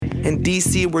In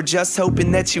DC, we're just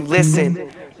hoping that you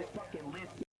listen.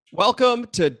 Welcome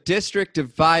to District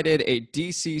Divided, a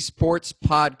DC sports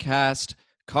podcast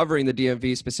covering the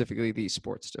DMV, specifically the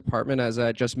sports department. As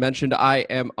I just mentioned, I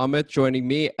am Amit. Joining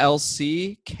me,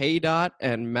 LC, K-Dot,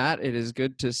 and Matt. It is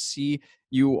good to see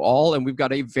you all. And we've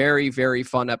got a very, very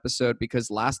fun episode because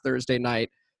last Thursday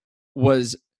night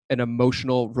was an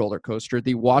emotional roller coaster.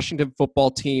 The Washington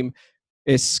football team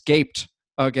escaped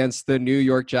against the New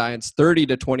York Giants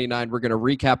 30-29. We're going to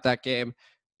recap that game.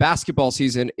 Basketball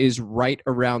season is right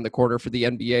around the corner for the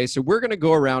NBA. So we're going to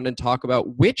go around and talk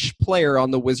about which player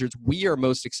on the Wizards we are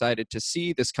most excited to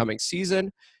see this coming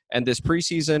season and this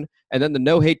preseason. And then the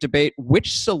no-hate debate,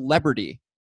 which celebrity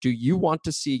do you want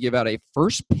to see give out a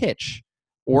first pitch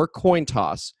or coin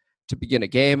toss to begin a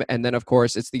game? And then, of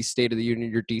course, it's the State of the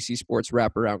Union, your DC Sports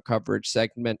wraparound coverage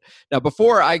segment. Now,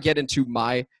 before I get into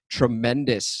my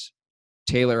tremendous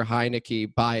Taylor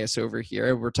Heineke bias over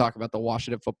here, we're talking about the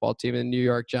Washington football team and the New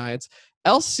York Giants.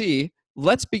 LC,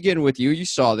 let's begin with you. You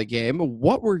saw the game.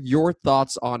 What were your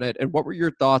thoughts on it, and what were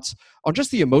your thoughts on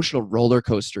just the emotional roller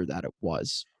coaster that it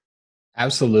was?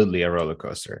 Absolutely a roller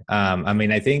coaster.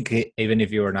 I think even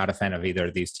if you were not a fan of either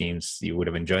of these teams, you would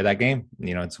have enjoyed that game.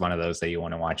 You know, it's one of those that you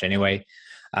want to watch anyway.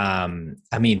 To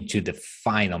the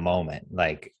final moment,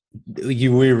 we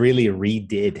really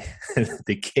redid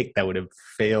the kick that would have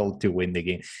failed to win the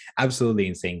game. Absolutely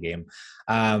insane game.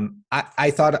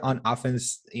 I thought on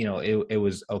offense, it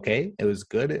was okay. It was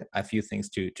good. A few things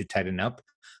to tighten up,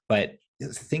 but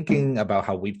thinking about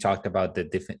how we've talked about the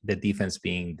defense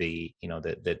being the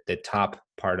top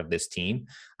part of this team,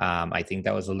 I think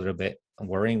that was a little bit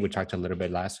worrying. We talked a little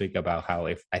bit last week about how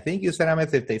if you said,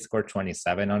 Amit, if they score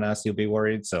 27 on us, you'll be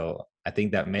worried. So I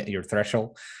think that met your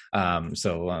threshold.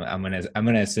 So I'm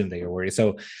gonna assume that you're worried.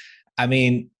 So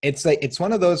it's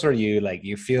one of those where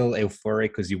you feel euphoric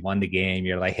because you won the game.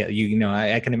 You're like,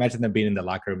 I can imagine them being in the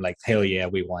locker room like, hell yeah,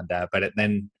 we won that. But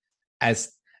then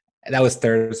as that was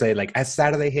Thursday, as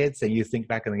Saturday hits and you think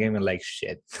back in the game and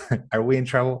shit, are we in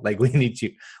trouble? We need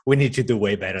to do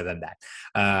way better than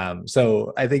that.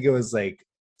 So I think it was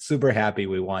super happy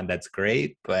we won. That's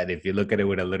great. But if you look at it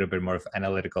with a little bit more of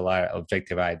analytical eye,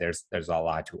 objective eye, there's a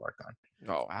lot to work on.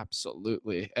 Oh,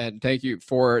 absolutely. And thank you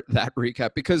for that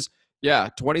recap because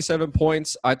 27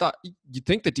 points. I thought you'd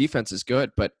think the defense is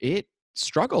good, but it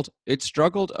struggled. It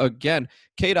struggled again.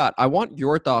 K-Dot, I want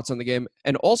your thoughts on the game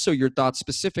and also your thoughts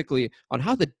specifically on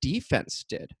how the defense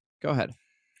did. Go ahead.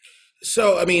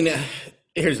 So,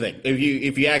 here's the thing.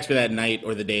 If you ask me that night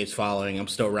or the days following, I'm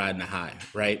still riding a high,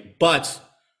 right? But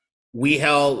we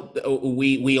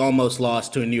almost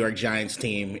lost to a New York Giants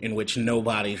team in which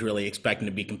nobody's really expecting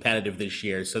to be competitive this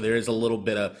year. So there is a little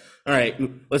bit of, all right,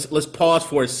 let's pause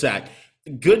for a sec.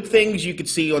 Good things you could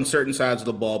see on certain sides of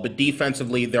the ball, but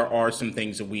defensively, there are some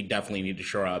things that we definitely need to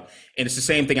shore up. And it's the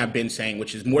same thing I've been saying,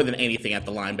 which is more than anything at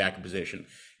the linebacker position.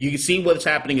 You can see what's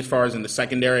happening as far as in the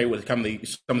secondary with some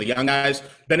of the young guys.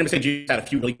 Benjamin St. Juste had a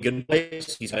few really good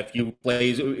plays. He's had a few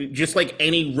plays, just like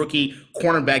any rookie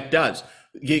cornerback does.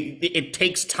 It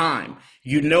takes time.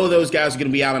 Those guys are going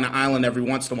to be out on an island every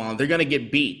once in a while, and they're going to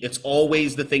get beat. It's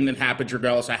always the thing that happens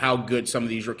regardless of how good some of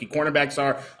these rookie cornerbacks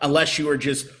are, unless you are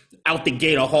just out the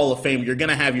gate a Hall of Fame, you're going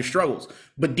to have your struggles.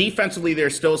 But defensively,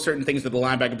 there's still certain things that the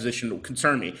linebacker position will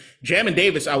concern me. Jamin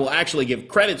Davis, I will actually give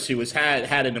credit to, has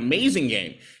had an amazing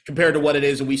game compared to what it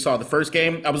is that we saw the first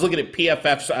game. I was looking at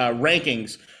PFF's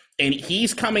rankings, and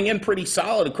he's coming in pretty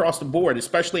solid across the board,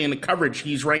 especially in the coverage.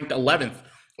 He's ranked 11th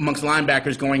amongst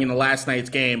linebackers going into last night's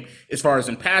game as far as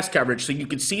in pass coverage. So you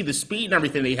can see the speed and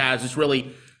everything that he has is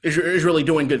really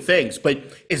doing good things. But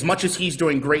as much as he's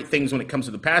doing great things when it comes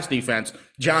to the pass defense,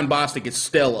 John Bostic is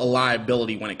still a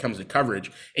liability when it comes to coverage.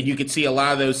 And you can see a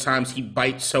lot of those times he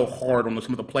bites so hard on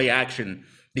some of the play action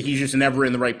that he's just never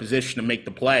in the right position to make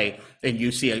the play. And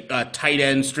you see a tight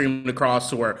end streaming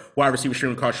across or wide receiver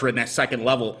streaming across right in that second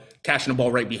level, catching the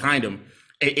ball right behind him.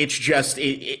 It's just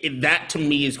that to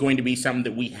me is going to be something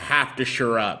that we have to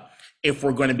shore up if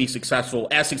we're going to be as successful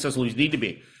as we need to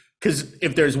be. Because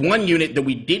if there's one unit that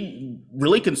we didn't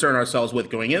really concern ourselves with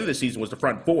going into the season was the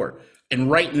front four. And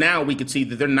right now we can see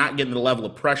that they're not getting the level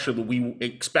of pressure that we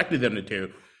expected them to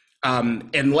do.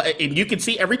 And you can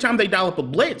see every time they dial up a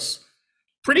blitz,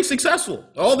 pretty successful.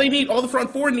 All the front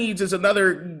four needs is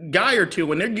another guy or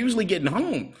two, and they're usually getting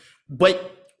home.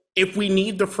 But if we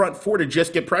need the front four to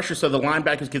just get pressure so the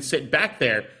linebackers can sit back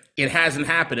there, it hasn't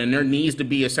happened, and there needs to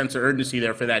be a sense of urgency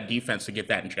there for that defense to get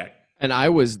that in check. And I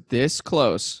was this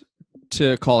close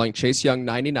to calling Chase Young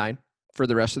 99 for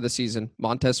the rest of the season,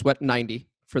 Montez Sweat 90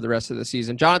 for the rest of the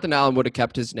season. Jonathan Allen would have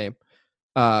kept his name,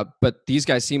 but these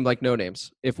guys seemed like no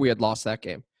names if we had lost that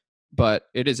game. but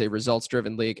it is a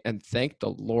results-driven league, and thank the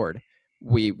Lord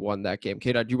we won that game.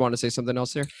 K-Dot, do you want to say something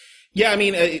else here? Yeah, I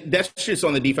mean, that's just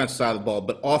on the defensive side of the ball.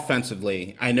 But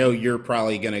offensively, I know you're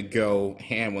probably going to go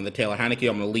ham on the Taylor Heinicke.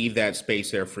 I'm going to leave that space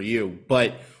there for you.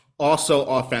 But also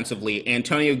offensively,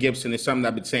 Antonio Gibson is something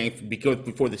I've been saying because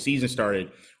before the season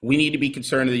started. We need to be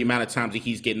concerned with the amount of times that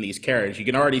he's getting these carries. You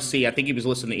can already see, I think he was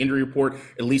listening to the injury report.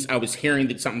 At least I was hearing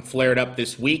that something flared up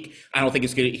this week. I don't think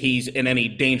he's in any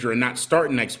danger of not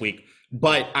starting next week.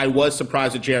 But I was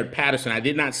surprised at Jared Patterson. I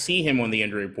did not see him on the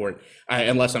injury report,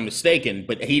 unless I'm mistaken.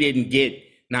 But he didn't get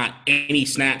not any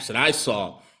snaps that I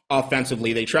saw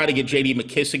offensively. They tried to get J.D.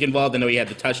 McKissick involved. I know he had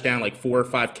the touchdown, like 4 or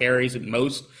 5 carries at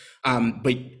most.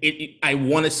 But I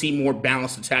want to see more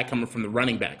balanced attack coming from the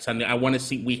running backs. I want to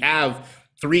see – we have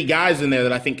 3 guys in there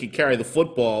that I think could carry the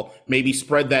football, maybe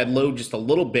spread that load just a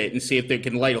little bit and see if they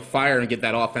can light a fire and get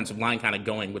that offensive line kind of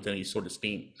going with any sort of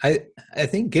steam. I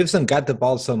think Gibson got the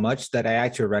ball so much that I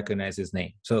actually recognize his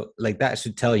name. So, like, that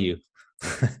should tell you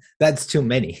that's too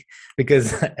many,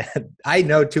 because I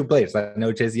know 2 players. I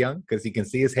know Chase Young because you can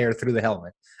see his hair through the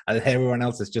helmet. Everyone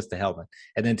else is just a helmet.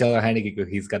 And then Taylor Heinicke,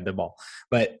 he's got the ball.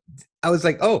 But I was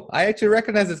like, oh, I actually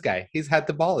recognize this guy. He's had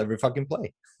the ball every fucking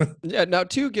play. Yeah, now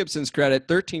to Gibson's credit,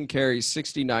 13 carries,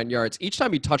 69 yards. Each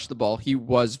time he touched the ball, he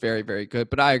was very, very good.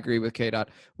 But I agree with K-Dot.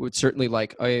 Would certainly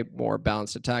like a more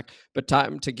balanced attack. But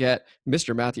time to get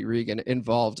Mr. Matthew Regan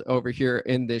involved over here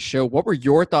in this show. What were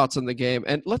your thoughts on the game?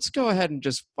 And let's go ahead and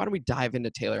just, why don't we dive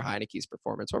into Taylor Heinicke's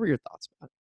performance? What were your thoughts,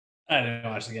 Matt? I didn't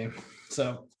watch the game.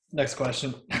 So, next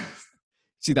question.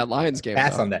 See that Lions game?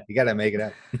 Pass on that. You got to make it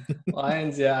up.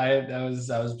 Lions, yeah. I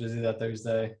was busy that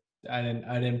Thursday. I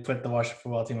didn't put the Washington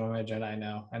football team on my agenda. I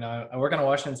know. I work on a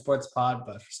Washington sports pod,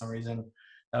 but for some reason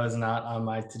that was not on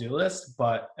my to-do list.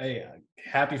 But hey,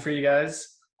 happy for you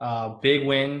guys. Big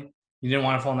win. You didn't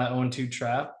want to fall in that 0-2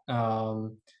 trap.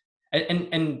 And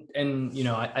you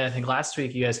know, I think last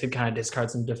week you guys could kind of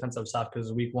discard some defensive stuff because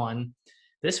it was week 1.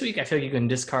 This week I feel like you can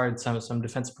discard some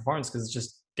defensive performance because it's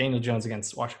just Daniel Jones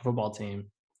against Washington football team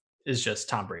is just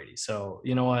Tom Brady. So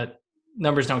you know what?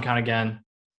 Numbers don't count again.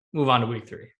 Move on to week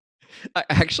 3. I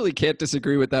actually can't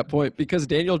disagree with that point because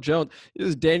Daniel Jones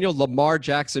is Daniel Lamar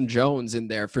Jackson Jones in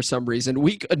there for some reason.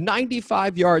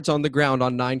 95 yards on the ground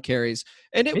on 9 carries.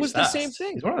 And it was fast. The same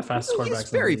thing. He's one of the fastest quarterbacks. He's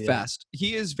very fast.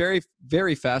 He is very,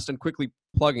 very fast. And quickly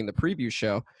plugging the preview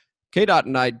show, K-Dot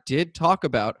and I did talk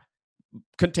about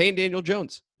contain Daniel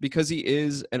Jones because he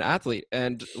is an athlete.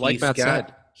 And like Matt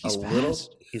said, he's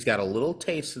fast. He's got a little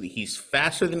taste. He's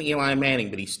faster than Eli Manning,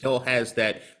 but he still has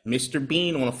that Mr.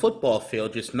 Bean on a football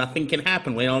field. Just nothing can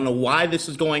happen. We don't know why this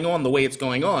is going on the way it's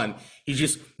going on. He's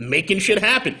just making shit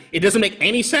happen. It doesn't make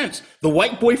any sense. The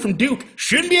white boy from Duke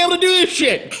shouldn't be able to do this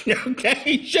shit. Okay?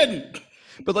 He shouldn't.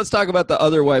 But let's talk about the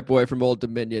other white boy from Old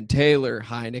Dominion, Taylor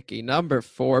Heinicke, number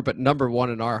 4, but number 1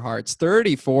 in our hearts,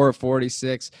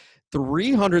 34-46,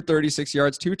 336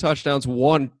 yards, 2 touchdowns,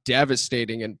 1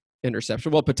 devastating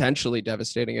interception, well, potentially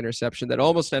devastating interception that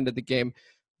almost ended the game.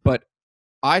 But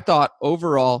I thought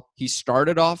overall he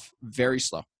started off very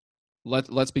slow.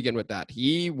 Let's begin with that.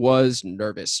 He was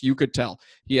nervous. You could tell.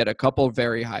 He had a couple of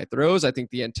very high throws. I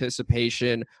think the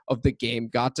anticipation of the game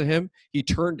got to him. He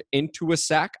turned into a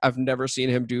sack. I've never seen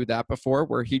him do that before,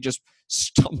 where he just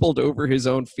stumbled over his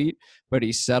own feet, but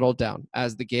he settled down.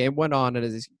 As the game went on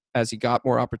and as he got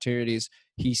more opportunities,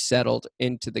 he settled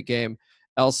into the game.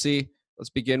 LC, let's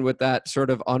begin with that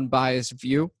sort of unbiased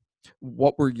view.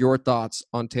 What were your thoughts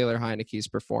on Taylor Heinicke's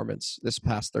performance this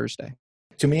past Thursday?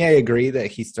 To me, I agree that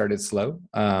he started slow,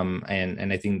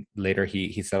 and I think later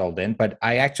he settled in. But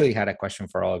I actually had a question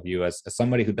for all of you. As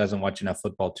somebody who doesn't watch enough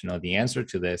football to know the answer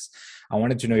to this, I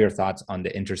wanted to know your thoughts on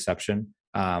the interception,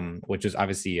 which is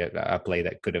obviously a play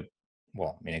that could have,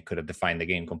 well, I mean, it could have defined the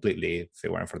game completely if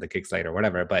it weren't for the kick slide or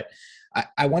whatever. But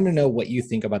I want to know what you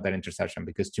think about that interception,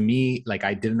 because to me, like,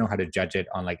 I didn't know how to judge it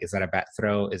on, like, is that a bad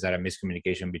throw? Is that a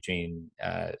miscommunication between,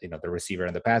 the receiver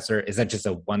and the passer? Is that just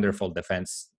a wonderful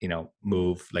defense,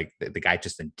 move? Like the guy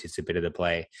just anticipated the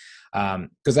play.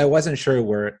 Because I wasn't sure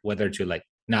whether to, like,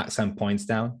 knock some points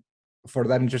down for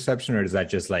that interception, or is that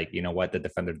just like, the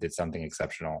defender did something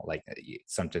exceptional? Like,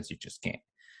 sometimes you just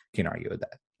can't argue with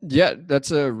that. Yeah,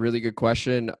 that's a really good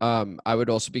question. I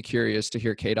would also be curious to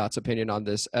hear K-Dot's opinion on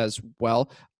this as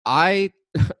well.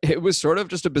 It was sort of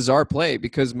just a bizarre play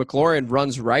because McLaurin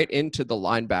runs right into the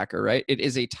linebacker, right? It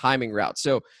is a timing route.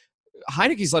 So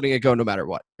Heinicke's letting it go no matter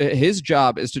what. His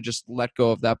job is to just let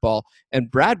go of that ball.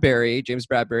 And James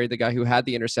Bradbury, the guy who had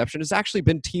the interception, has actually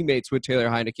been teammates with Taylor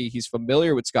Heinicke. He's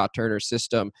familiar with Scott Turner's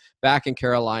system back in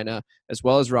Carolina, as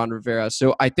well as Ron Rivera.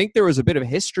 So I think there was a bit of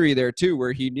history there too,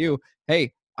 where he knew,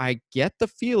 hey, I get the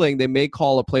feeling they may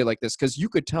call a play like this because you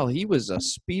could tell he was a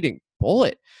speeding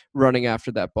bullet running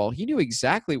after that ball. He knew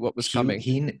exactly what was coming.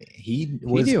 He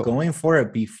was going for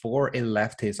it before it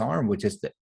left his arm, which is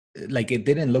like it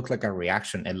didn't look like a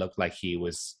reaction. It looked like he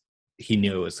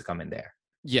knew it was coming there.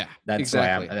 Yeah, that's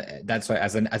exactly. That's why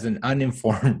as an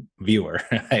uninformed viewer,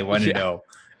 I want to know.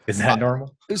 Is that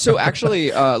normal? So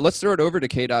actually, let's throw it over to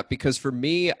KDOT because for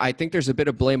me, I think there's a bit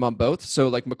of blame on both. So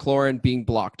like McLaurin being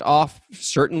blocked off,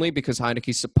 certainly because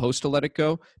Heineke's supposed to let it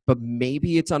go, but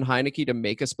maybe it's on Heineke to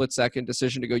make a split-second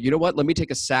decision to go, you know what, let me take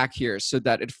a sack here so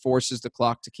that it forces the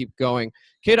clock to keep going.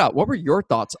 KDOT, what were your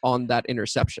thoughts on that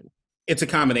interception? It's a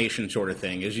combination sort of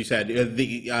thing. As you said,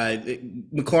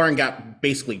 McLaurin got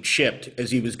basically chipped as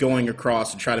he was going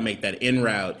across to try to make that in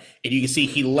route. And you can see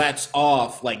he lets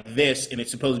off like this, and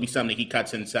it's supposed to be something he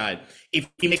cuts inside. If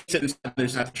he makes it inside,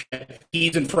 there's not a chip.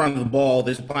 He's in front of the ball.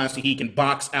 There's a possibility he can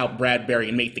box out Bradbury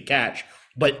and make the catch.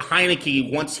 But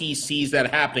Heineke, once he sees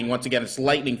that happening, once again, it's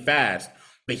lightning fast.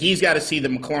 But he's got to see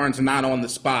that McLaurin's not on the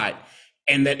spot.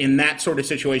 And that in that sort of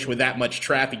situation with that much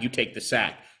traffic, you take the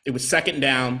sack. It was second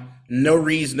down, no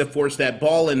reason to force that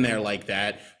ball in there like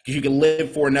that because you can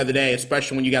live for another day,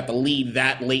 especially when you got the lead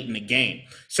that late in the game.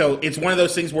 So it's one of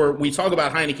those things where we talk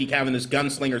about Heineke having this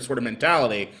gunslinger sort of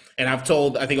mentality, and I've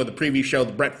told, I think on the previous show,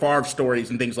 the Brett Favre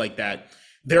stories and things like that.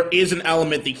 There is an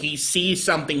element that he sees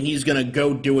something, he's going to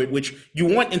go do it, which you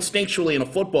want instinctually in a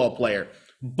football player.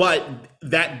 But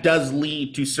that does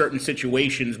lead to certain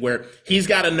situations where he's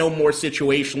got to know more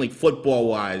situationally,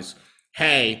 football-wise,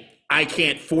 hey, I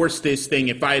can't force this thing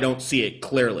if I don't see it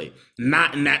clearly.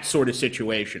 Not in that sort of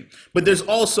situation. But there's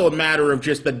also a matter of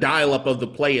just the dial-up of the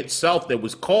play itself that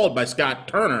was called by Scott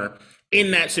Turner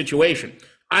in that situation.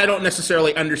 I don't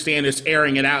necessarily understand this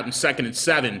airing it out in 2nd and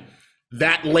 7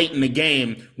 that late in the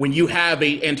game when you have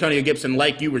a Antonio Gibson,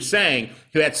 like you were saying,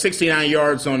 who had 69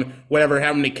 yards on whatever,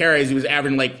 how many carries. He was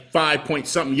averaging like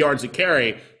 5-point-something yards a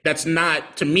carry. That's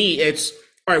not, to me, it's,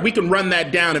 all right, we can run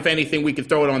that down. If anything, we could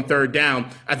throw it on 3rd down.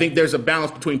 I think there's a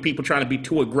balance between people trying to be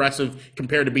too aggressive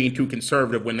compared to being too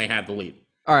conservative when they have the lead.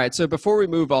 All right, so before we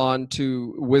move on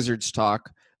to Wizards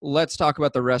talk, let's talk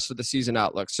about the rest of the season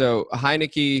outlook. So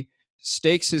Heineke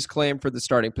stakes his claim for the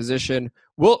starting position.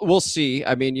 We'll see.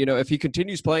 I mean, you know, if he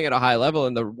continues playing at a high level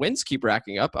and the wins keep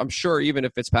racking up, I'm sure even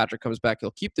if Fitzpatrick comes back,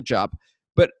 he'll keep the job.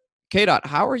 But KDOT,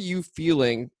 how are you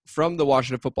feeling from the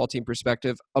Washington football team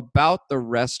perspective about the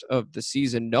rest of the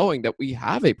season, knowing that we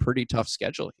have a pretty tough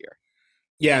schedule here?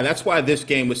 Yeah, that's why this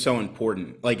game was so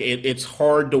important. Like, it's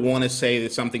hard to want to say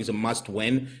that something's a must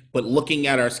win, but looking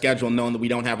at our schedule, knowing that we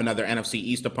don't have another NFC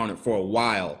East opponent for a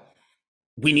while,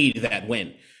 we need that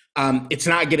win. It's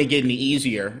not going to get any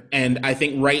easier. And I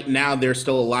think right now there's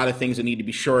still a lot of things that need to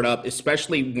be shored up,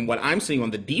 especially what I'm seeing on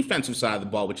the defensive side of the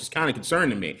ball, which is kind of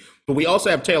concerning me. But we also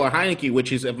have Taylor Heineke,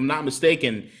 which is, if I'm not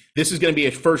mistaken, this is going to be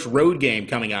his first road game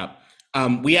coming up.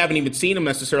 We haven't even seen him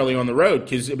necessarily on the road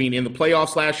because, I mean, in the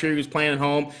playoffs last year, he was playing at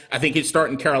home. I think he's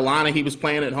starting Carolina. He was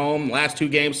playing at home last 2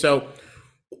 games. So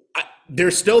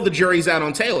there's still the jury's out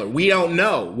on Taylor. We don't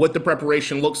know what the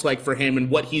preparation looks like for him and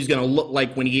what he's going to look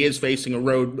like when he is facing a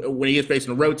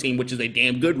road team, which is a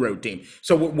damn good road team.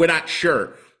 So we're not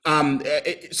sure.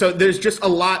 So there's just a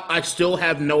lot. I still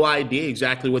have no idea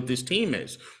exactly what this team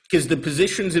is because the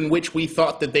positions in which we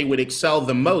thought that they would excel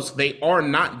the most, they are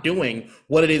not doing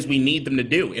what it is we need them to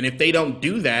do. And if they don't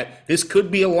do that, this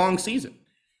could be a long season.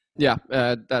 Yeah,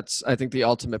 that's, I think, the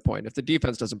ultimate point. If the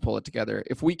defense doesn't pull it together,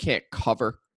 if we can't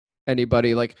cover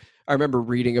anybody, like I remember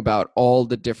reading about all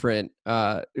the different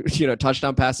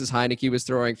touchdown passes Heineke was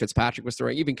throwing, Fitzpatrick was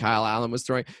throwing, even Kyle Allen was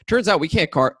throwing. Turns out we can't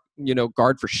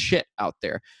guard for shit out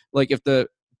there. Like if the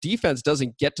defense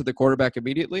doesn't get to the quarterback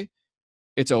immediately,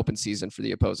 it's open season for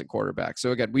the opposing quarterback.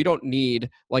 So again, we don't need,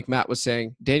 like Matt was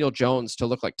saying, Daniel Jones to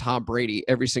look like Tom Brady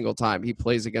every single time he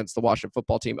plays against the Washington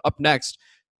football team. Up next,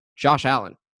 Josh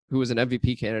Allen, who is an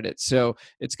MVP candidate. So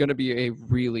it's going to be a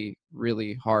really,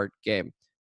 really hard game.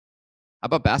 How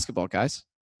about basketball, guys?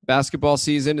 Basketball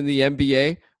season in the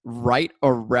NBA right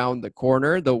around the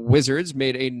corner. The Wizards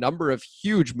made a number of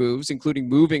huge moves, including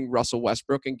moving Russell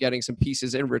Westbrook and getting some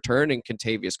pieces in return in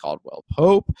Kentavious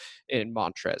Caldwell-Pope, in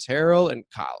Montrezl Harrell, and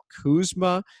Kyle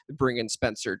Kuzma, bringing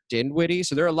Spencer Dinwiddie.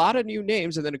 So there are a lot of new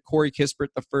names, and then Corey Kispert,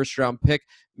 the first-round pick.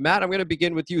 Matt, I'm going to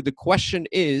begin with you. The question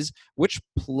is, which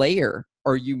player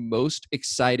are you most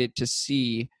excited to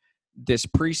see this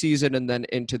preseason and then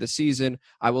into the season?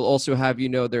 I will also have you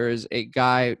know there is a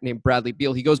guy named Bradley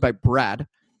Beal. He goes by Brad,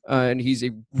 and he's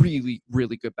a really,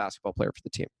 really good basketball player for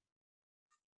the team.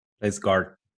 Let's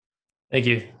guard. Thank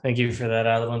you for that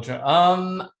little intro.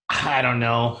 I don't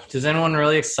know. Does anyone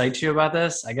really excite you about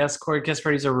this? I guess Corey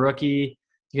Kispert, he's a rookie.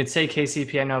 You could say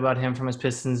KCP. I know about him from his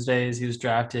Pistons days. He was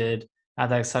drafted at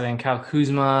that exciting. Kyle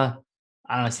Kuzma,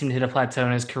 I don't know, seemed to hit a plateau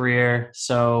in his career.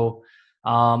 So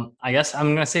I guess I'm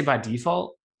going to say by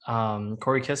default,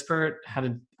 Corey Kispert had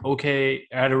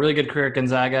a really good career at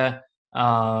Gonzaga.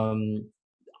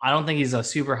 I don't think he's a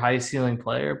super high ceiling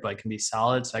player, but can be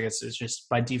solid. So I guess it's just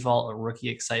by default a rookie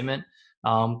excitement.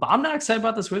 But I'm not excited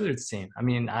about this Wizards team. I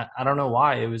mean, I don't know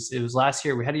why. It was last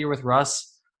year. We had a year with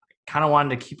Russ. Kind of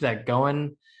wanted to keep that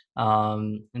going.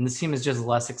 And this team is just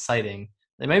less exciting.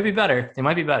 They might be better.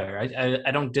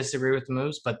 I don't disagree with the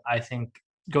moves, but I think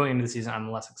going into the season,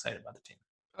 I'm less excited about the team.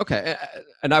 Okay,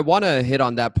 and I want to hit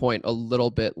on that point a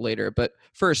little bit later. But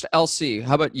first, LC,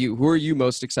 how about you? Who are you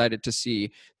most excited to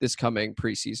see this coming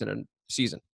preseason and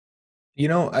season?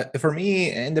 For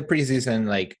me in the preseason,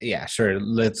 like, yeah, sure,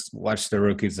 let's watch the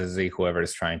rookies and see whoever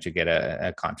is trying to get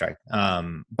a contract.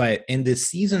 But in this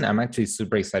season, I'm actually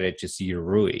super excited to see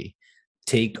Rui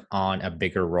take on a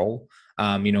bigger role.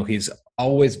 He's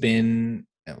always been,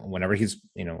 whenever he's,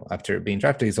 after being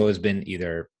drafted, he's always been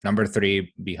either number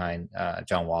 3 behind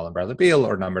John Wall and Bradley Beal,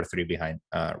 or number 3 behind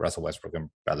Russell Westbrook and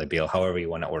Bradley Beal, however you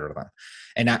want to order them.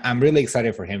 And I'm really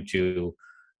excited for him to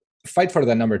fight for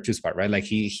the number 2 spot, right?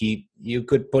 Like you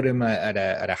could put him at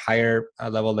a higher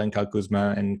level than Kyle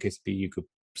Kuzma and KCP.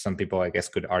 Some people, I guess,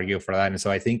 could argue for that. And so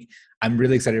I think I'm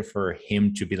really excited for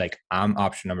him to be like, I'm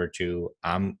option number 2.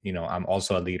 I'm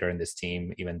also a leader in this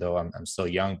team, even though I'm still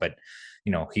young. But,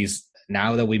 he's,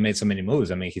 now that we made so many moves,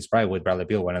 I mean, he's probably with Bradley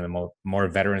Beal, one of the more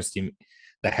veterans team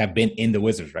that have been in the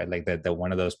Wizards, right? Like the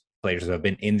one of those players who have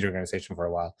been in the organization for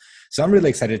a while. So I'm really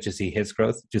excited to see his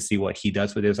growth, to see what he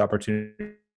does with his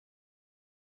opportunity.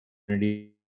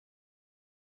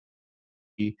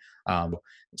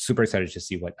 Super excited to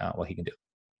see what he can do.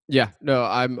 Yeah, no,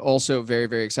 I'm also very,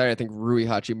 very excited. I think Rui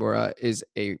Hachimura is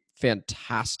a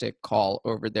fantastic call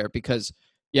over there because,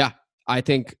 yeah, I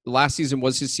think last season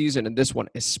was his season, and this one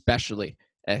especially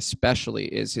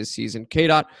is his season.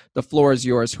 K-Dot, the floor is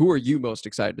yours. Who are you most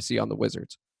excited to see on the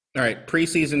Wizards? All right,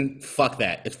 preseason, fuck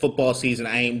that. It's football season.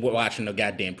 I ain't watching no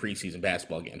goddamn preseason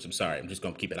basketball games. I'm sorry. I'm just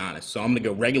going to keep it honest. So I'm going to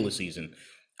go regular season.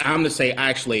 I'm going to say,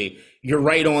 actually, you're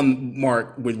right on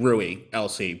mark with Rui,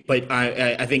 LC, but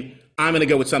I think I'm going to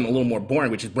go with something a little more boring,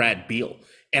 which is Brad Beal.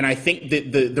 And I think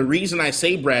that the reason I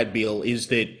say Brad Beal is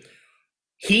that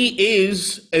he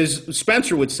is, as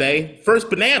Spencer would say, first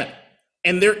banana.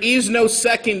 And there is no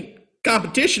second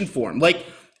competition for him. Like,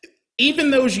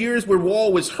 even those years where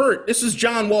Wall was hurt, this is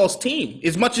John Wall's team.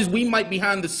 As much as we might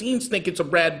behind the scenes think it's a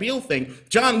Brad Beal thing,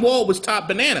 John Wall was top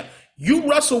banana.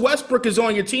 Russell Westbrook is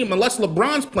on your team, unless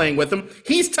LeBron's playing with him.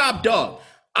 He's top dog.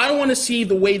 I want to see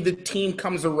the way the team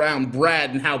comes around Brad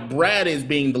and how Brad is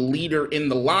being the leader in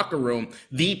the locker room,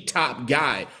 the top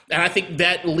guy. And I think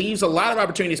that leaves a lot of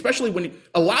opportunity, especially when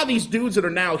a lot of these dudes that are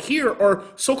now here are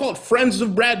so-called friends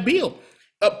of Brad Beal.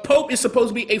 Pope is supposed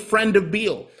to be a friend of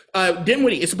Beal.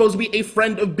 Dinwiddie is supposed to be a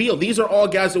friend of Beal. These are all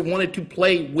guys that wanted to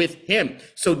play with him.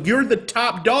 So you're the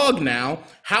top dog now.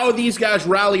 How do these guys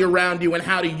rally around you, and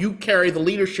how do you carry the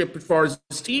leadership as far as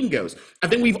this team goes? I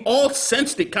think we've all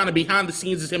sensed it kind of behind the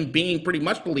scenes as him being pretty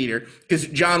much the leader, because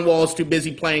John Wall's too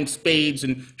busy playing spades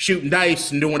and shooting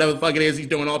dice and doing whatever the fuck it is he's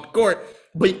doing off the court.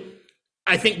 But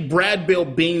I think Brad Beal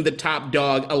being the top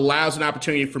dog allows an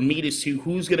opportunity for me to see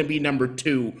who's going to be number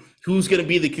 2, who's going to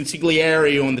be the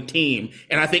consigliere on the team.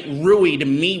 And I think Rui, to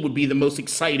me, would be the most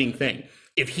exciting thing.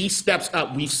 If he steps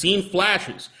up, we've seen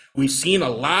flashes. We've seen a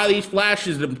lot of these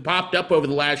flashes that have popped up over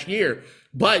the last year.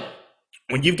 But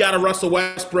when you've got a Russell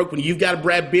Westbrook, when you've got a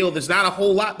Brad Beal, there's not a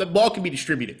whole lot that ball can be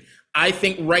distributed. I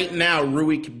think right now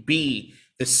Rui could be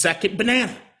the second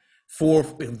banana for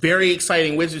a very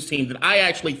exciting Wizards team that I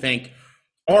actually think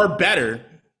are better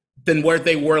than where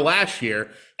they were last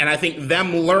year. And I think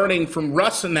them learning from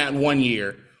Russ in that 1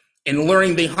 year and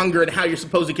learning the hunger and how you're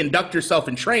supposed to conduct yourself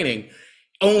in training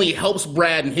only helps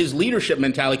Brad and his leadership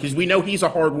mentality, because we know he's a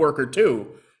hard worker too.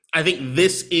 I think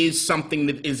this is something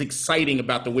that is exciting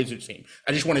about the Wizards team.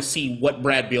 I just want to see what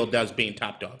Brad Beal does being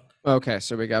top dog. Okay,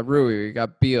 so we got Rui, we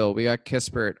got Beal, we got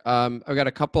Kispert. I've got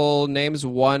a couple names.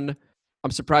 One,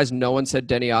 I'm surprised no one said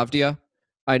Denny Avdia.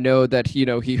 I know that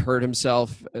he hurt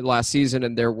himself last season,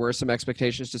 and there were some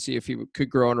expectations to see if he could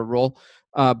grow in a role.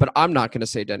 But I'm not going to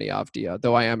say Denny Avdia,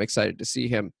 though I am excited to see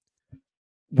him.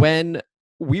 When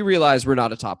we realize we're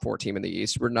not a top 4 team in the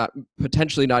East, we're not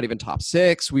potentially not even top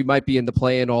 6. We might be in the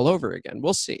play-in all over again.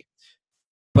 We'll see.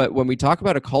 But when we talk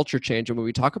about a culture change and when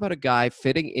we talk about a guy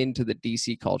fitting into the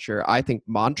DC culture, I think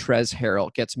Montrezl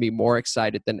Harrell gets me more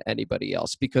excited than anybody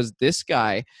else, because this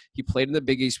guy, he played in the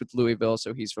Big East with Louisville,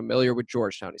 so he's familiar with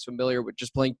Georgetown. He's familiar with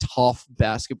just playing tough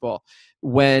basketball.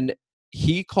 When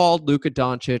he called Luka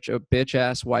Doncic a bitch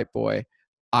ass white boy.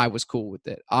 I was cool with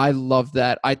it. I love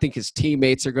that. I think his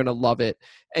teammates are going to love it.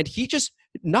 And he just,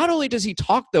 not only does he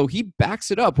talk, though, he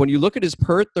backs it up. When you look at his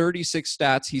per 36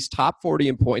 stats, he's top 40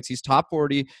 in points. He's top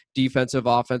 40 defensive,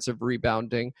 offensive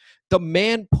rebounding. The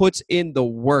man puts in the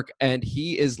work, and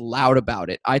he is loud about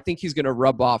it. I think he's going to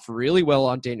rub off really well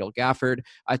on Daniel Gafford.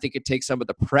 I think it takes some of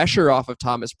the pressure off of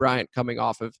Thomas Bryant coming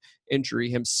off of injury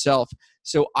himself.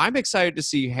 So I'm excited to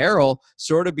see Harrell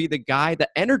sort of be the guy, the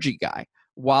energy guy,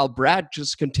 while Brad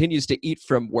just continues to eat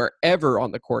from wherever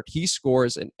on the court. He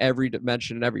scores in every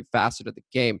dimension and every facet of the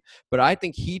game. But I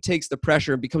think he takes the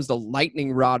pressure and becomes the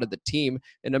lightning rod of the team.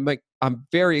 And I'm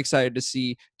very excited to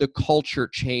see the culture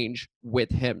change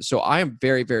with him. So I am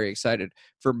very, very excited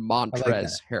for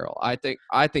Montrezl Harrell. I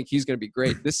think he's going to be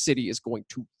great. This city is going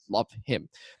to love him.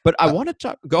 But I want to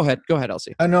talk. Go ahead,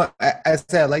 Elsie. Oh no, I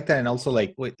say I like that, and also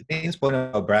like what Dane's point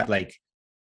about Brad, like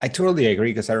I totally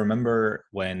agree, because I remember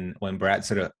when Brad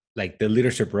sort of like the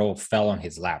leadership role fell on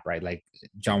his lap, right? Like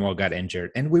John Wall got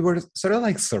injured, and we were sort of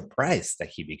like surprised that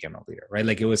he became a leader, right?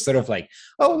 Like it was sort of like,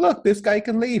 oh look, this guy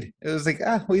can lead. It was like,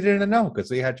 we didn't know because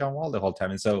we had John Wall the whole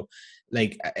time, and so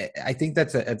like I think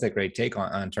that's a great take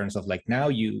on terms of like now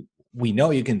we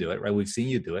know you can do it, right? We've seen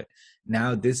you do it.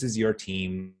 Now this is your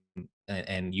team.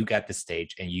 And you got the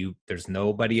stage, and there's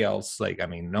nobody else. Like, I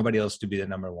mean, nobody else to be the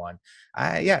number one.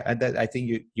 I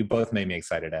think you both made me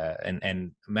excited.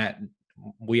 And Matt,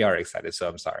 we are excited. So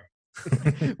I'm sorry.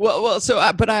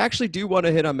 But I actually do want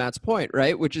to hit on Matt's point,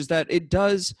 right? Which is that it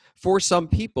does, for some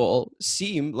people,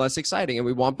 seem less exciting, and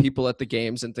we want people at the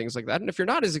games and things like that. And if you're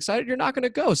not as excited, you're not going to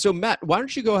go. So Matt, why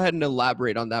don't you go ahead and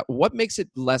elaborate on that? What makes it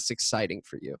less exciting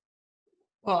for you?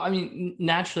 Well, I mean,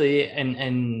 naturally,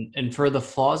 and for the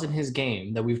flaws in his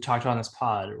game that we've talked about on this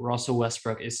pod, Russell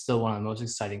Westbrook is still one of the most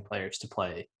exciting players to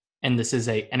play. And this is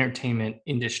a entertainment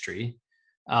industry.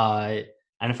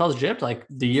 NFL's gypped. Like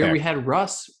the year we had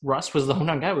Russ was the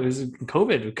hometown guy. It was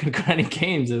COVID. We couldn't go to any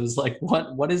games. It was like,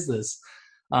 what is this?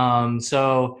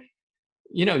 So,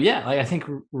 I think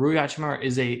Rui Hachimura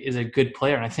is a good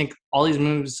player. And I think all these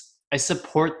moves, I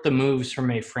support the moves from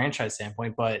a franchise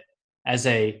standpoint, but as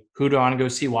who do I want to go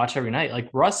see watch every night? Like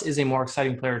Russ is a more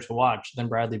exciting player to watch than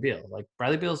Bradley Beal. Like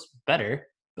Bradley Beal's better,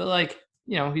 but like,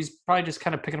 he's probably just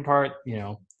kind of picking apart,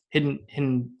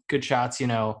 hitting good shots, getting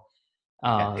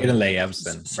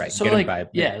layups and right. So like,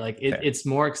 it's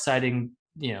more exciting,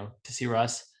 to see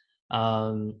Russ.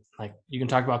 Like you can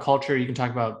talk about culture, you can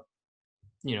talk about,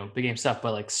 big game stuff,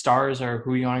 but like stars are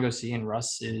who you want to go see. And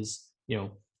Russ is,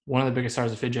 one of the biggest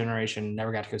stars of fifth generation.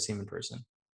 Never got to go see him in person.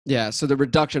 Yeah, so the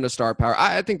reduction of star power,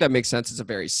 I think that makes sense. It's a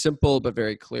very simple but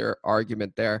very clear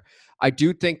argument there. I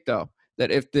do think, though,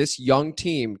 that if this young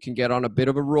team can get on a bit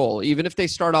of a roll, even if they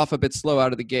start off a bit slow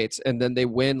out of the gates and then they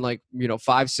win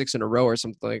 5-6 in a row or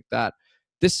something like that,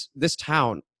 this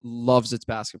town loves its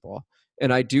basketball.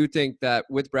 And I do think that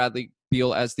with Bradley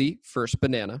Beal as the first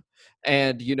banana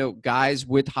and, guys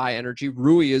with high energy,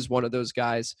 Rui is one of those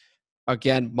guys.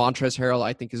 Again, Montrezl Harrell,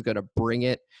 I think, is going to bring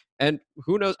it. And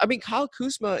who knows? I mean, Kyle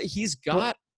Kuzma, he's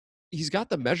got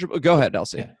the measurable. Go ahead,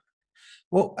 Elsie. Yeah.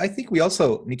 Well, I think we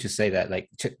also need to say that, like,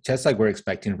 just like we're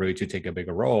expecting Rui to take a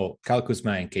bigger role, Kyle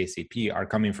Kuzma and KCP are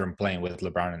coming from playing with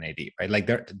LeBron and AD, right? Like,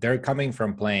 they're coming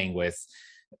from playing with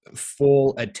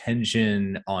full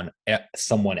attention on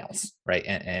someone else, right?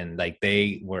 And like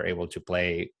they were able to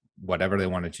play whatever they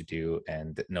wanted to do,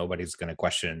 and nobody's going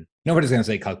to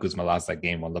say Kyle Kuzma lost that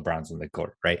game when LeBron's on the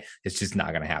court, right? It's just not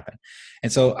going to happen.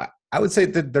 And so I would say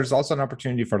that there's also an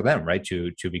opportunity for them, right,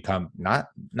 to become not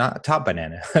a top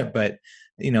banana, but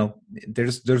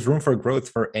there's room for growth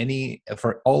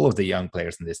for all of the young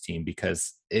players in this team,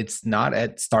 because it's not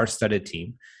a star-studded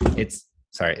team. It's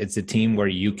a team where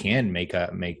you can make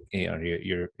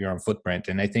your own footprint.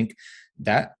 And I think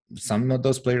that some of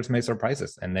those players may surprise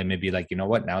us, and they may be like, you know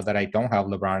what, now that I don't have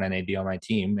LeBron and AD on my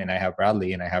team, and I have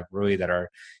Bradley and I have Rui that are,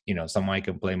 someone I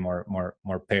can play more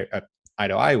eye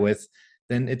to eye with,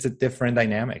 then it's a different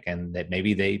dynamic, and that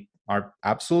maybe they are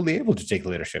absolutely able to take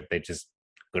leadership. They just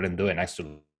couldn't do it next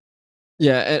to.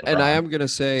 Yeah, and I am going to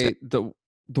say the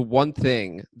one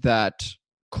thing that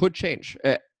could change,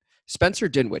 Spencer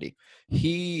Dinwiddie,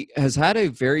 he has had a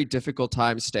very difficult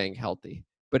time staying healthy.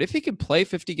 But if he can play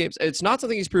 50 games, it's not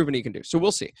something he's proven he can do. So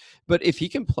we'll see. But if he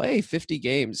can play 50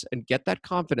 games and get that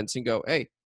confidence and go, hey,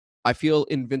 I feel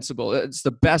invincible. It's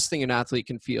the best thing an athlete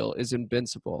can feel is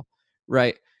invincible,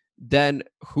 right? Then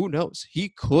who knows? He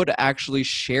could actually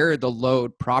share the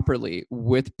load properly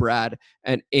with Brad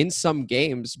and in some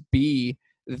games be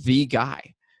the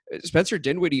guy. Spencer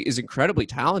Dinwiddie is incredibly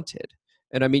talented.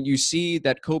 And I mean, you see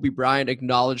that Kobe Bryant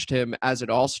acknowledged him as an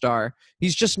all-star.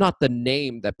 He's just not the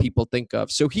name that people think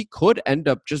of. So he could end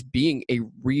up just being a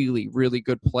really, really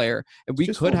good player. And we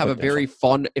could have a very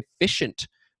fun, efficient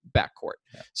backcourt.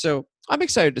 Yeah. So I'm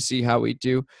excited to see how we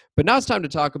do. But now it's time to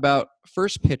talk about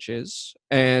first pitches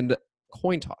and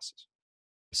coin tosses.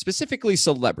 Specifically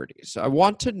celebrities. I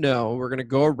want to know, we're going to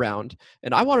go around,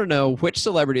 and I want to know which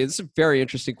celebrity, this is a very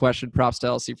interesting question, props to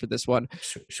LC for this one.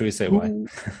 Should we say why?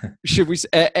 Should we,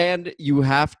 and you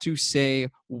have to say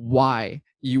why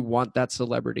you want that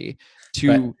celebrity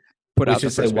to put out the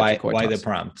first why the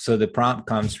prompt. So the prompt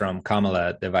comes from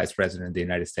Kamala, the vice president of the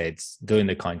United States, doing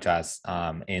the coin toss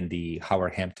in the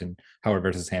Howard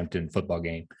versus Hampton football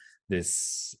game.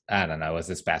 I don't know, it was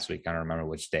this past week. I don't remember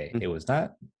which day. It was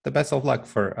not the best of luck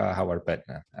for Howard, but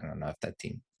I don't know if that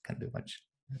team can do much.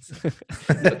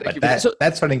 But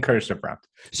that's what encouraged the prompt.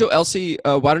 So Elsie,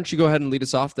 why don't you go ahead and lead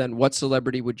us off then? What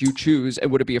celebrity would you choose?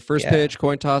 And would it be a first pitch,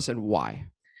 coin toss, and why?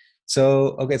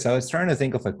 So I was trying to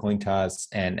think of a coin toss,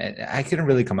 and I couldn't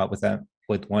really come up with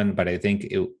one, but I think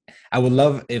I would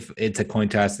love if it's a coin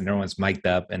toss and everyone's mic'd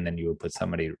up and then you would put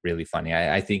somebody really funny.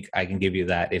 I think I can give you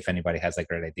that if anybody has a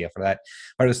great idea for that.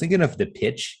 But I was thinking of the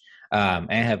pitch. I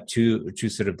have two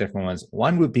sort of different ones.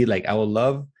 One would be like, I would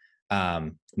love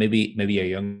maybe a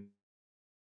younger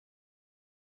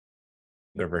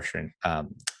version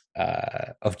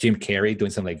of Jim Carrey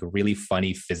doing some like really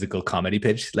funny physical comedy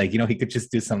pitch. Like, he could just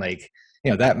do some like,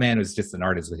 that man was just an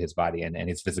artist with his body and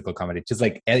his physical comedy, just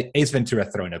like Ace Ventura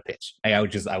throwing a pitch. I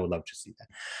would love to see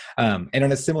that. And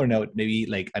on a similar note, maybe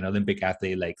like an Olympic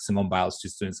athlete like Simone Biles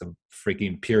just doing some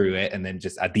freaking pirouette and then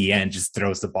just at the end just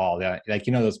throws the ball. Like,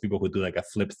 those people who do like a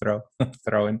flip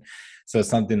throwing. So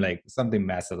something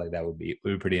massive like that would be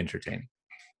pretty entertaining.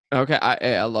 Okay,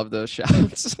 I love those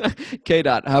shouts.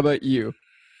 K-Dot, how about you?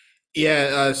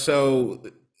 Yeah, so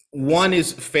one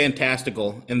is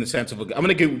fantastical in the sense of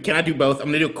can I do both? I'm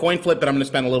going to do a coin flip, but I'm going to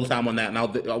spend a little time on that, and I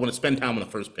want to spend time on the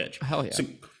first pitch. Hell yeah. So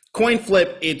coin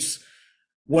flip, it's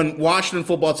when the Washington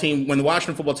football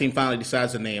team finally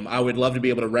decides the name, I would love to be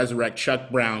able to resurrect Chuck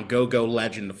Brown, go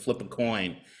legend, to flip a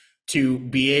coin to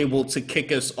be able to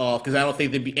kick us off, because I don't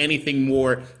think there'd be anything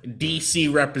more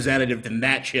DC representative than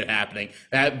that shit happening.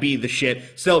 That'd be the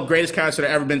shit. Still, greatest concert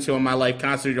I've ever been to in my life,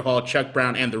 Concert Hall, Chuck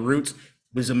Brown and the Roots,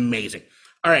 was amazing.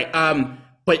 All right,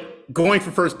 but going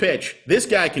for first pitch, this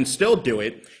guy can still do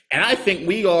it, and I think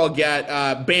we all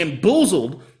got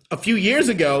bamboozled a few years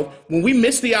ago when we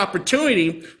missed the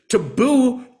opportunity to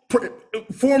boo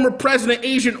former President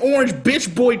Agent Orange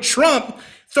bitch boy Trump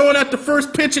throwing out the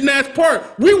first pitch in Nats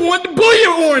Park. We wanted to boo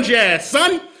your orange ass,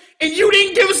 son. And you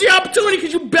didn't give us the opportunity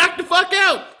because you backed the fuck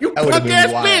out. You punk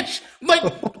ass bitch. Like,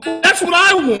 that's what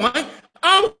I want.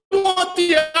 I want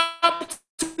the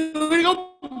opportunity to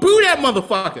go boo that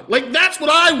motherfucker. Like, that's what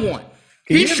I want.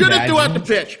 He should have threw out the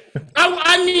pitch.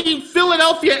 I need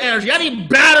Philadelphia energy. I need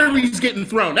batteries getting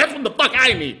thrown. That's what the fuck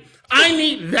I need. I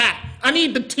need that. I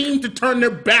need the team to turn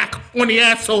their back on the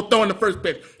asshole throwing the first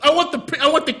pitch. I want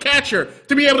the catcher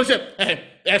to be able to say, hey,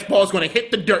 that ball's going to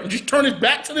hit the dirt and just turn his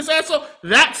back to this asshole.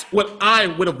 That's what I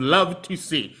would have loved to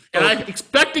see. And I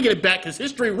expect to get it back because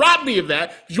history robbed me of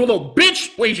that. Because you're a little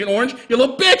bitch, Agent Orange. You're a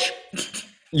little bitch.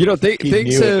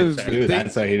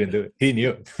 That's why he didn't do it. He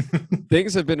knew it.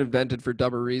 Things have been invented for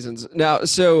dumber reasons. Now,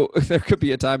 so there could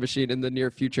be a time machine in the near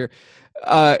future.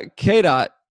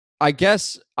 K-Dot, I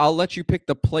guess I'll let you pick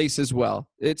the place as well.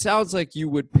 It sounds like you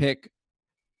would pick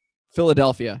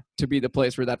Philadelphia to be the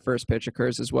place where that first pitch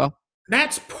occurs as well.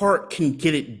 Nats Park can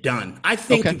get it done. I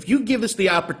think if you give us the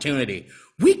opportunity,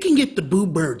 we can get the Boo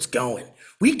Birds going.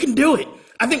 We can do it.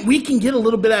 I think we can get a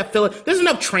little bit of that Philly. There's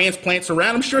enough transplants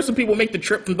around. I'm sure some people make the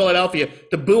trip from Philadelphia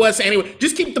to boo us anyway.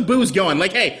 Just keep the boos going.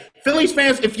 Like, hey, Phillies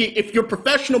fans, if you're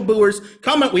professional booers,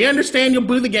 come up. We understand you'll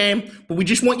boo the game, but we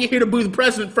just want you here to boo the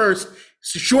president first.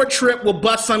 It's a short trip. We'll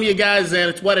bust some of you guys in.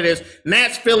 It's what it is.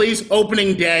 Nats Phillies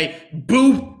opening day.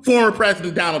 Boo former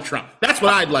President Donald Trump. That's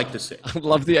what I'd like to see. I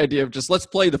love the idea of just let's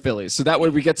play the Phillies. So that way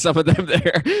we get some of them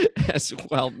there as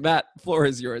well. Matt, floor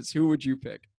is yours. Who would you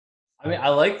pick? I mean, I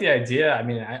like the idea. I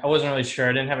mean, I wasn't really sure.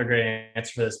 I didn't have a great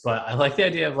answer for this, but I like the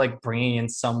idea of like bringing in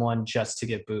someone just to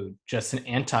get booed, just an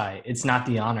anti. It's not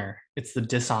the honor. It's the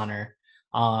dishonor.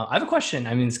 I have a question.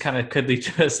 I mean, this kind of could lead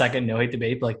to a second no hate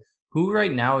debate. But like, who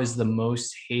right now is the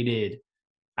most hated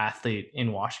athlete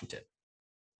in Washington?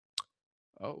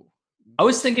 Oh, I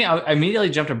was thinking, I immediately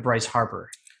jumped to Bryce Harper.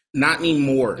 Not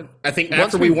anymore. I think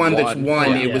after we won,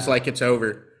 it was like it's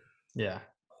over. Yeah.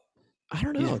 I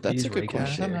don't know. That's a good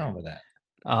question. I don't know about that.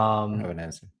 I don't have an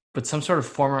answer. But some sort of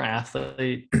former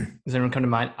athlete, does anyone come to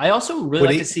mind? I also really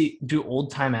like to see, do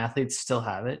old time athletes still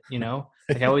have it? You know,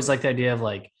 Like I always like the idea of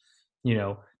like,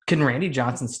 can Randy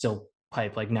Johnson still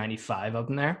pipe like 95 up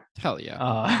in there? Hell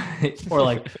yeah.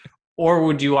 Or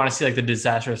would you want to see like the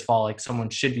disastrous fall? Like someone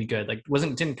should be good. Like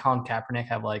didn't Colin Kaepernick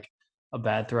have like a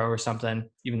bad throw or something,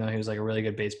 even though he was like a really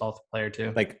good baseball player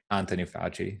too? Like Anthony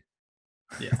Fauci.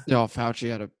 Yeah. No, Fauci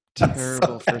had a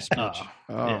terrible first pitch.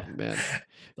 Yeah. Man.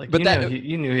 Like, But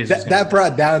you knew his that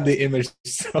brought down the image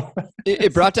so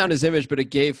it brought down his image, but it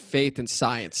gave faith in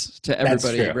science to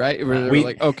everybody, true. right? Where they were We-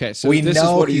 like, okay, so we this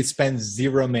know is what he spends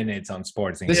 0 minutes on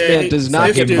sports. This man does not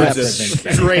This give dude's reps.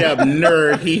 a straight up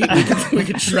nerd. We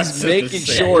could trust him to making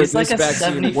say. sure He's like this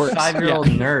a vaccine works. 75-year-old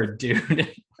nerd,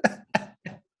 dude.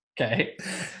 Okay.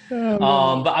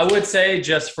 But I would say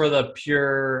just for the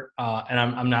pure, and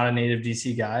I'm not a native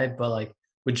DC guy, but like,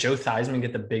 would Joe Theismann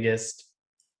get the biggest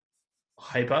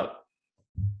hype up?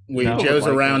 No, Joe's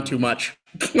like around it. too much.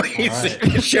 right.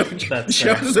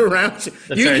 Joe's around.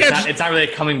 That's fair. It's not really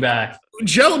coming back.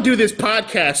 Joe do this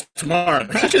podcast tomorrow.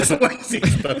 He just likes the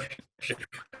exposure.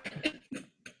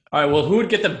 All right. Well, who would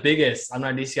get the biggest? I'm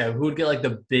not a DC guy. Who would get like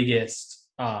the biggest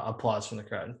applause from the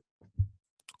crowd?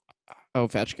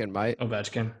 Ovechkin might.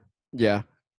 Ovechkin. Yeah.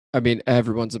 I mean,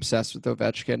 everyone's obsessed with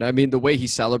Ovechkin. I mean, the way he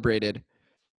celebrated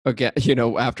again,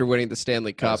 after winning the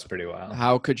Stanley Cup. That's pretty wild.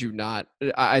 How could you not?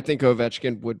 I think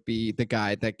Ovechkin would be the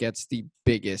guy that gets the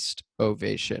biggest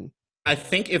ovation. I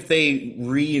think if they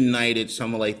reunited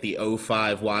some of like the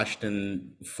 05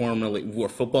 Washington formerly were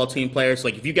football team players,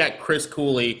 like if you got Chris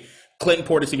Cooley, Clinton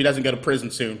Portis, if he doesn't go to prison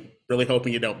soon, really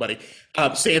hoping you don't, buddy.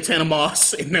 Santana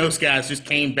Moss and those guys just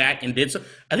came back and did so.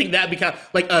 I think that'd be kind of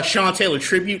like a Sean Taylor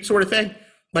tribute sort of thing.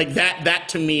 Like that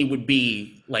to me would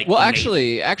be like. Well,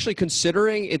 amazing. actually,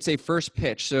 considering it's a first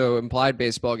pitch, so implied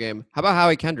baseball game. How about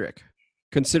Howie Kendrick?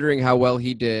 Considering how well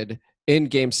he did in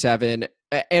Game 7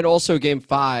 and also Game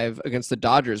 5 against the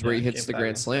Dodgers, where he hits the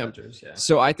grand slam. Dodgers, yeah.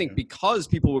 So I think because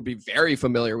people would be very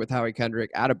familiar with Howie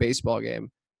Kendrick at a baseball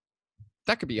game,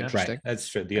 that could be interesting. Right. That's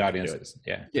true. The audience is,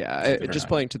 yeah. Yeah, just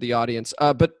playing to the audience.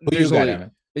 But there's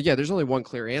only one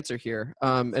clear answer here.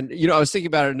 And I was thinking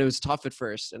about it, and it was tough at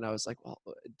first. And I was like, well,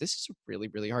 this is a really,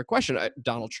 really hard question.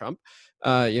 Donald Trump,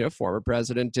 former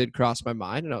president, did cross my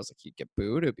mind, and I was like, he'd get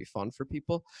booed. It would be fun for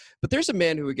people. But there's a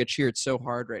man who would get cheered so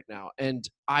hard right now, and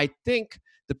I think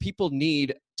the people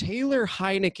need Taylor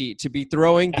Heineke to be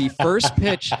throwing the first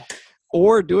pitch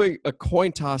or doing a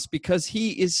coin toss, because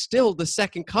he is still the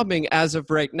second coming as of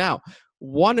right now.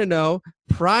 1-0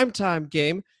 primetime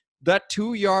game. That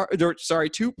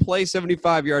 2-play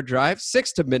 75-yard drive,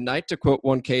 6 to midnight, to quote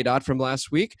one KDOT from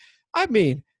last week. I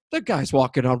mean, the guy's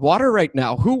walking on water right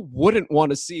now. Who wouldn't want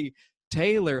to see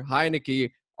Taylor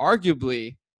Heineke,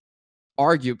 arguably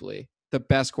the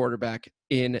best quarterback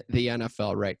in the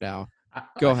NFL right now?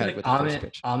 Go ahead with the first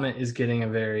pitch. Amit is getting a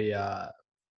very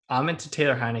Amit to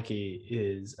Taylor Heineke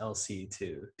is LC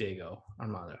to Diego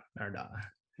Armando Maradona.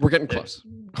 We're getting close.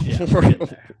 Yeah,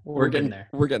 we're getting there.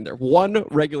 We're getting there. One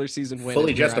regular season win.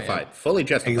 Fully justified.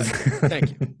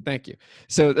 Thank you.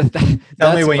 So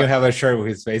tell me when you have a shirt with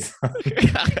his face on.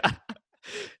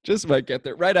 Just might get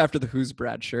there right after the Who's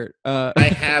Brad shirt.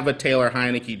 I have a Taylor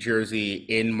Heineke jersey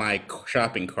in my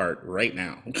shopping cart right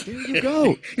now. There you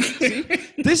go. See?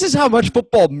 This is how much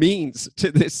football means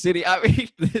to this city. I mean,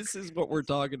 this is what we're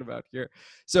talking about here.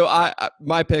 So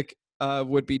my pick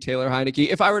would be Taylor Heineke.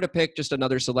 If I were to pick just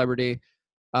another celebrity,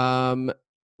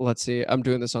 let's see. I'm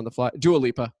doing this on the fly. Dua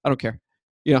Lipa. I don't care.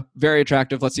 Very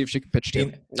attractive. Let's see if she can pitch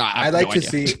too. I'd like to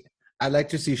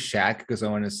see Shaq, because I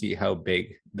want to see how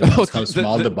big, how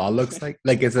small the ball looks like.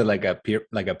 Like, is it like a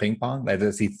ping pong? Like,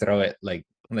 does he throw it like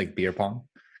beer pong?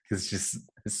 It's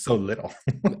so little.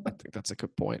 I think that's a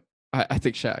good point. I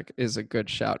think Shaq is a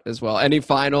good shout as well. Any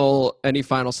final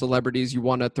celebrities you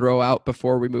want to throw out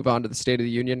before we move on to the State of the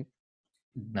Union?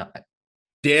 No.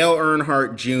 Dale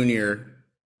Earnhardt Jr.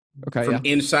 From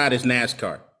inside his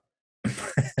NASCAR.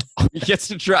 He gets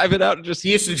to drive it out and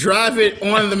he gets to drive it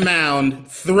on the mound,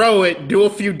 throw it, do a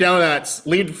few donuts,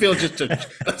 leave the field just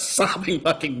a sobbing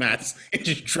fucking mess, and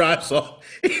just drives off.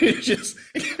 It's just,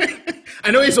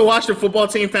 I know he's a Washington football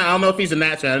team fan. I don't know if he's a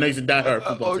Nats fan. I know he's a diehard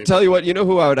football team. Tell you what,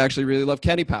 who I would actually really love?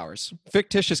 Kenny Powers.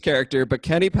 Fictitious character, but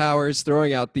Kenny Powers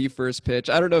throwing out the first pitch.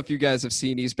 I don't know if you guys have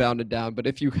seen Eastbound and Down, but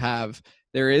if you have,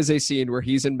 there is a scene where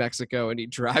he's in Mexico and he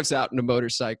drives out in a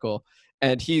motorcycle.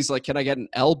 And he's like, can I get an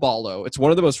El Ballo? It's one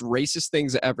of the most racist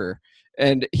things ever.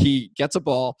 And he gets a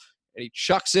ball and he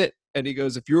chucks it. And he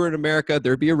goes, if you were in America,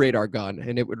 there'd be a radar gun.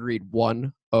 And it would read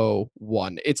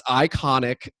 101. It's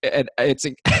iconic and it's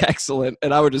excellent.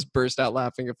 And I would just burst out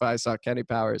laughing if I saw Kenny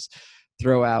Powers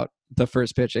throw out the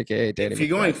first pitch, aka Danny. If you're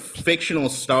going fictional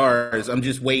stars, I'm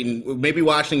just waiting. Maybe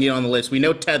Washington get on the list. We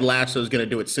know Ted Lasso is going to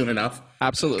do it soon enough.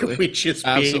 Absolutely. Can we just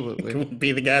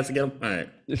be the guys again? All right.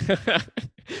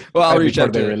 Well, I'll reach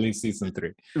out to release season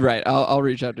 3. Right. I'll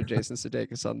reach out to Jason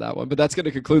Sudeikis on that one. But that's going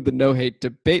to conclude the No Hate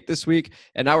debate this week.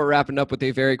 And now we're wrapping up with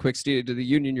a very quick State of the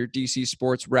Union, your DC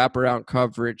Sports wraparound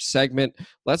coverage segment.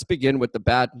 Let's begin with the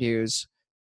bad news.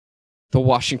 The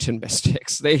Washington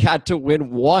Mystics. They had to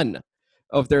win one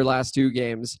of their last 2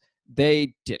 games.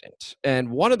 They didn't.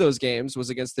 And one of those games was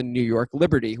against the New York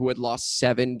Liberty, who had lost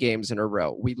 7 games in a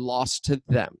row. We lost to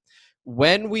them.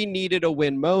 When we needed a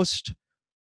win most,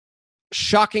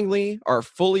 shockingly, our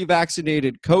fully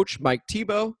vaccinated coach, Mike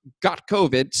Tebow, got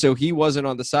COVID, so he wasn't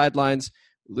on the sidelines.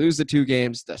 Lose the 2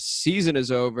 games. The season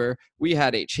is over. We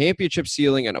had a championship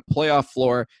ceiling and a playoff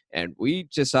floor, and we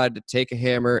decided to take a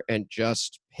hammer and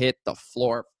just hit the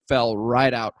floor. Fell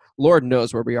right out. Lord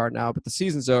knows where we are now, but the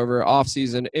season's over. Off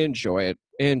season, enjoy it.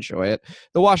 Enjoy it.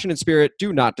 The Washington Spirit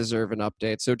do not deserve an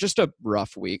update, so just a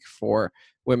rough week for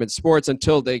women's sports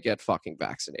until they get fucking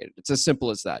vaccinated. It's as simple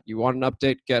as that. You want an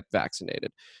update, get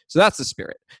vaccinated. So that's the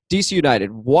Spirit. DC United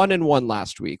 1-1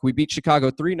 last week. We beat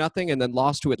Chicago 3-0 and then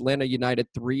lost to Atlanta United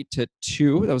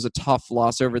 3-2. That was a tough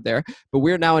loss over there, but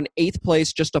we're now in 8th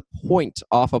place, just a point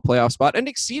off a playoff spot and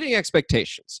exceeding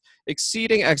expectations.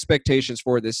 Exceeding expectations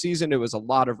for this season. It was a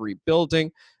lot of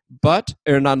rebuilding. But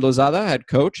Hernan Lozada, head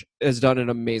coach, has done an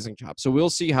amazing job. So we'll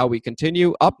see how we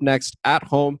continue. Up next, at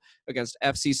home against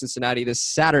FC Cincinnati this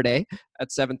Saturday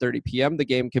at 7:30 p.m. The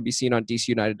game can be seen on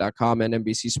DCUnited.com and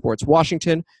NBC Sports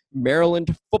Washington.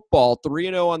 Maryland football,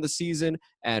 3-0 on the season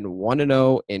and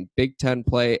 1-0 in Big Ten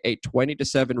play. A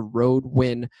 20-7 road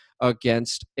win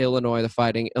against Illinois, the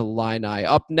Fighting Illini.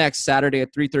 Up next, Saturday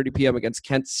at 3:30 p.m. against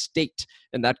Kent State.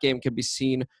 And that game can be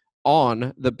seen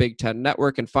on the Big Ten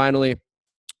Network. And finally,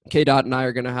 K-Dot and I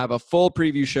are going to have a full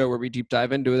preview show where we deep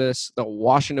dive into this. The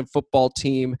Washington football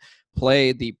team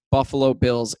play the Buffalo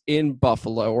Bills in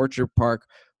Buffalo, Orchard Park,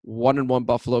 1-1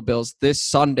 Buffalo Bills this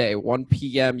Sunday, 1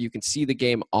 p.m. You can see the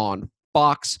game on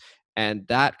Fox. And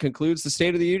that concludes the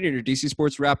State of the Union, your DC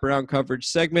Sports wraparound coverage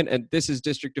segment. And this is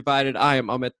District Divided. I am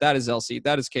Amit. That is LC.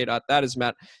 That is K-Dot. That is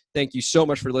Matt. Thank you so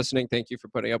much for listening. Thank you for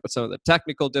putting up with some of the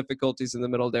technical difficulties in the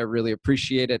middle there. Really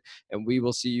appreciate it. And we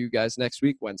will see you guys next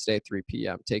week, Wednesday, 3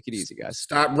 p.m. Take it easy, guys.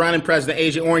 Stop running, President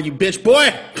Agent Orange, you bitch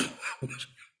boy.